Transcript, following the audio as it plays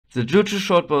The Juju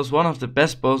Shortbow is one of the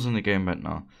best bows in the game right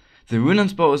now. The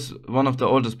Runaan's bow is one of the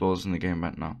oldest bows in the game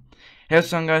right now. Hey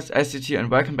what's up guys, ICT here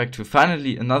and welcome back to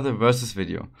finally another versus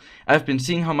video. I've been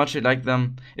seeing how much you like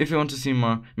them. If you want to see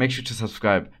more, make sure to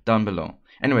subscribe down below.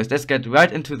 Anyways, let's get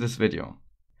right into this video.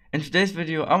 In today's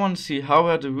video, I want to see how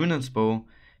well the Runaan's bow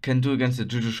can do against the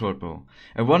Juju Shortbow.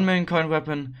 A 1 million coin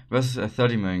weapon versus a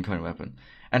 30 million coin weapon.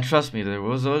 And trust me, the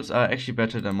results are actually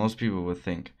better than most people would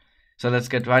think. So let's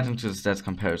get right into the stats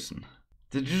comparison.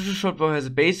 The Juju Shortbow has a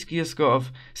base gear score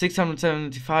of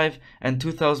 675 and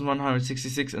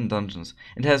 2166 in dungeons.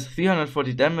 It has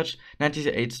 340 damage,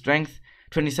 98 strength,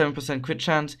 27% crit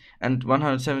chance, and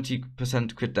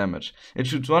 170% crit damage. It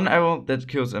shoots one arrow that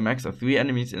kills a max of 3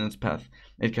 enemies in its path.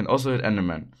 It can also hit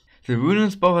endermen. The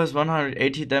Runaan's bow has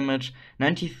 180 damage,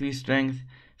 93 strength,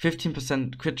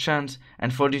 15% crit chance,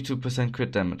 and 42%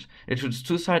 crit damage. It shoots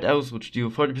 2 side arrows which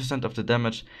deal 40% of the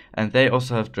damage, and they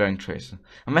also have Dragon Tracer.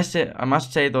 I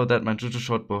must say though that my Juju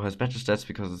Shortbow has better stats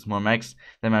because it's more max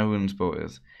than my Runaan's bow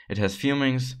is. It has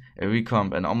Fumings, a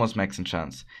recomp, and almost max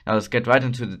enchants. Now let's get right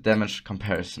into the damage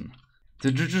comparison.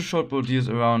 The Juju Shortbow deals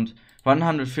around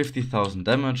 150,000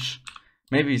 damage,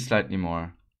 maybe slightly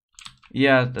more.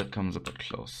 Yeah, that comes a bit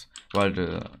close. While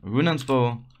the Runaan's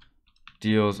bow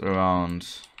deals around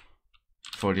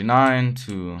 49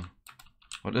 to,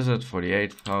 what is it,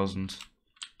 48,000?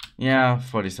 Yeah,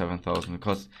 47,000,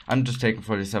 because I'm just taking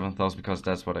 47,000 because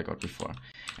that's what I got before.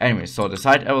 Anyway, so the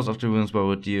side arrows of the Runaan's bow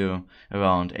would deal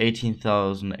around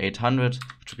 18,800,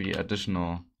 which would be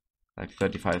additional like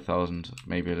 35,000,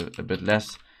 maybe a bit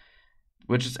less,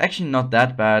 which is actually not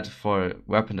that bad for a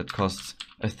weapon that costs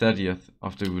a 30th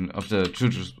of the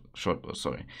Juju Shortbow.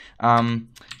 Sorry,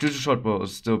 Juju Shortbow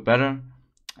is still better,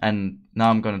 and now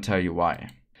I'm gonna tell you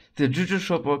why. The Juju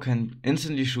Shortbow can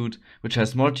instantly shoot, which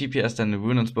has more DPS than the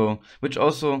Runaan's bow, which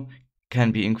also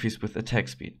can be increased with attack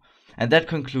speed. And that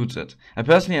concludes it. I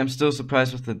personally am still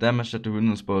surprised with the damage that the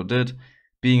Runaan's bow did,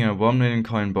 being a 1 million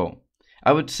coin bow.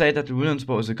 I would say that the Runaan's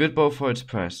bow is a good bow for its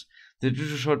price. The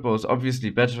Juju Shortbow is obviously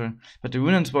better, but the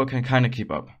Runaan's bow can kinda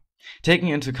keep up. Taking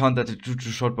into account that the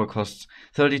Juju Shortbow costs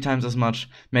 30 times as much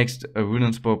makes a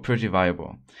Runaan's bow pretty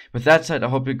viable. With that said, I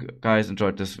hope you guys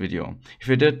enjoyed this video. If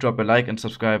you did, drop a like and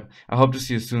subscribe. I hope to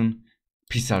see you soon.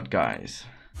 Peace out, guys.